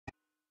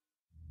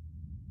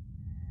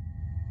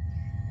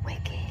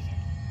Wicked.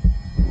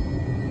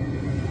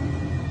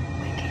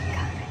 Wicked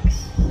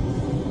Comics.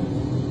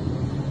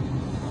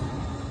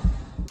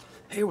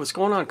 Hey, what's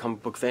going on,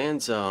 comic book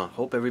fans?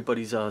 Hope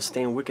everybody's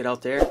staying wicked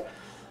out there.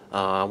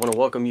 I want to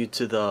welcome you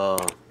to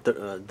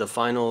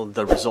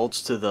the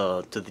results to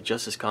the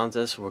Justice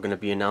Contest. We're going to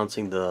be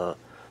announcing the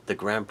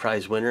grand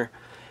prize winner,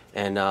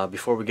 and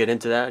before we get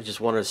into that, I just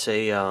want to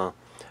say a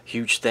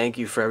huge thank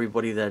you for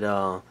everybody that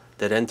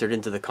entered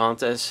into the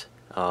contest.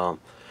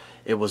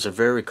 It was a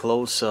very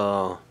close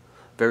on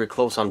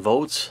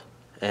votes,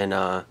 and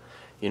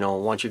you know, I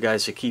want you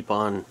guys to keep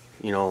on,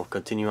 you know,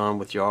 continue on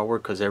with your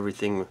artwork, because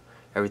everything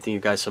you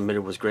guys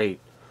submitted was great.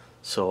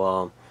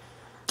 So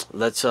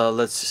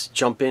let's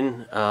jump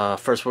in.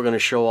 First, we're going to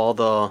show all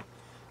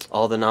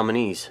the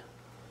nominees.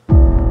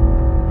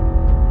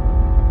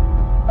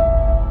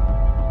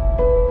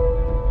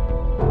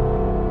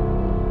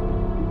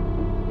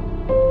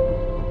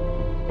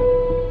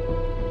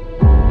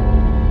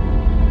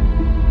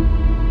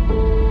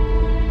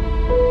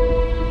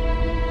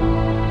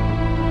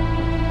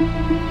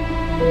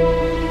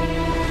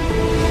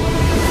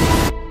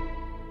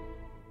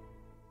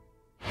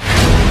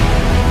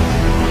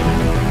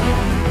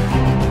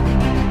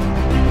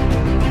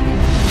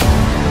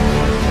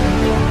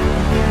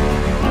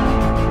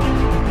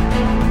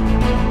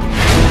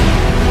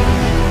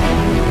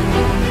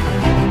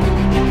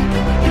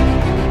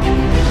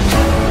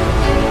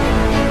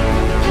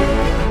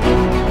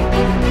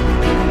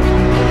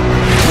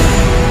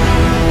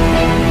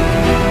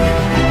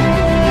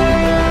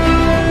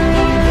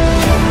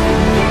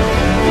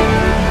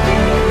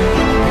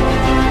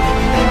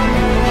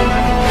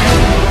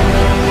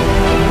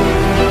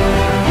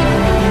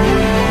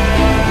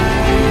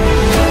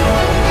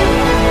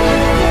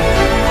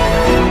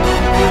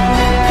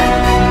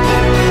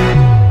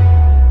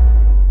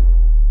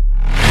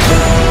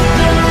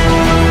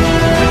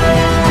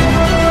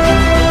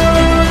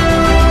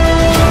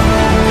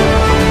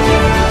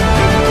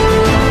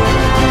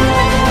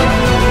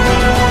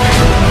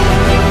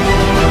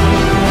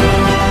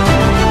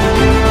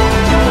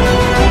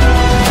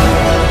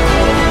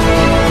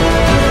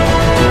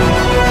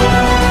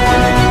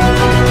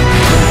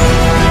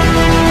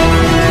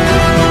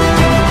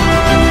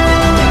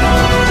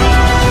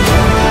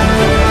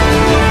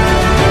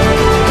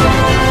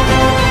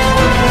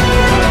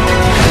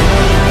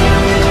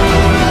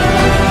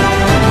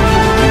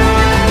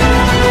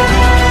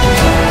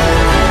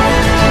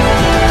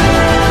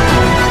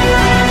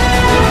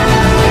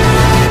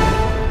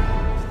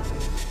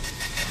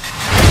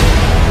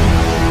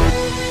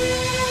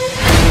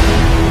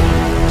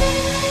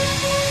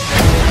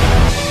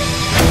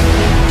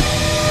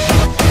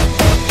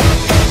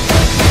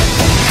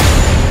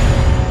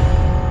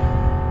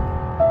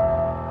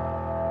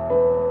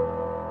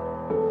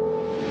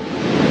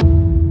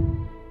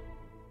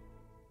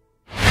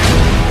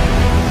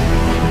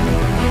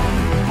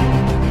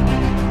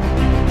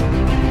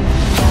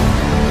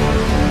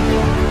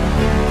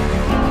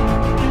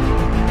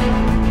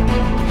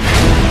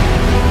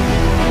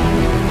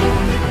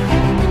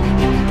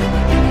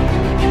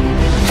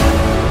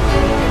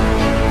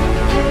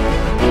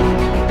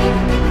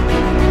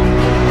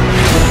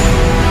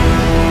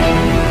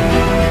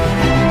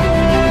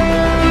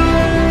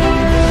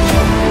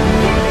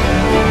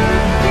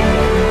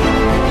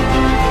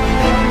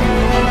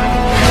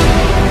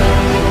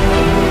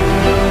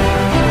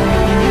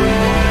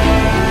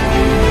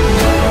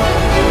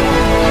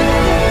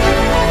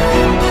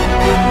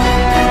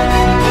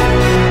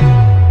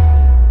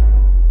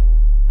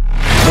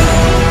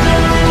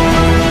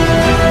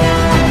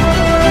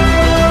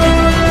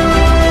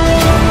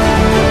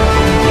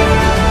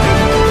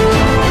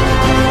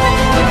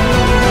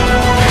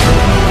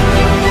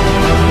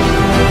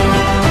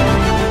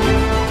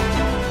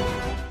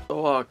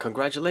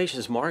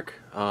 Congratulations, Mark.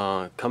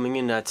 Coming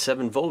in at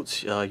 7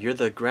 votes, you're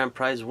the grand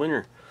prize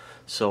winner.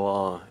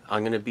 So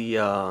I'm gonna be,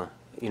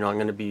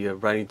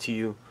 writing to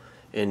you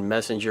in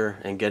Messenger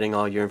and getting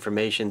all your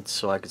information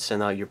so I could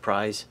send out your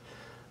prize.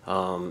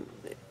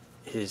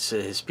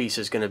 His piece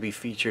is gonna be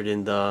featured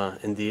in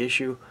the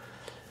issue,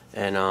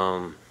 and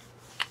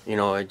you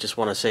know, I just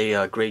want to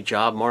say great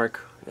job,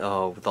 Mark,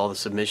 with all the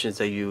submissions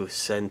that you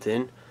sent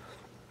in,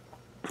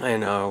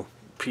 and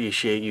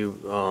appreciate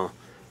you.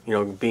 You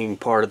know, being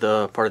part of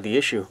the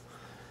issue,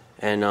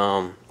 and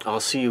I'll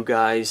see you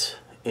guys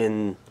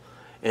in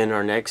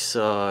our next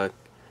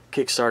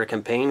Kickstarter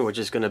campaign, which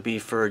is going to be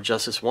for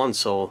Justice 1.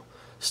 So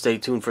stay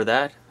tuned for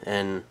that,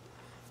 and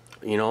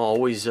you know,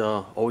 always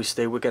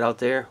stay wicked out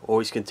there.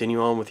 Always continue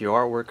on with your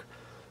artwork,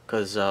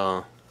 because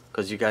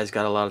you guys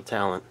got a lot of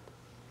talent.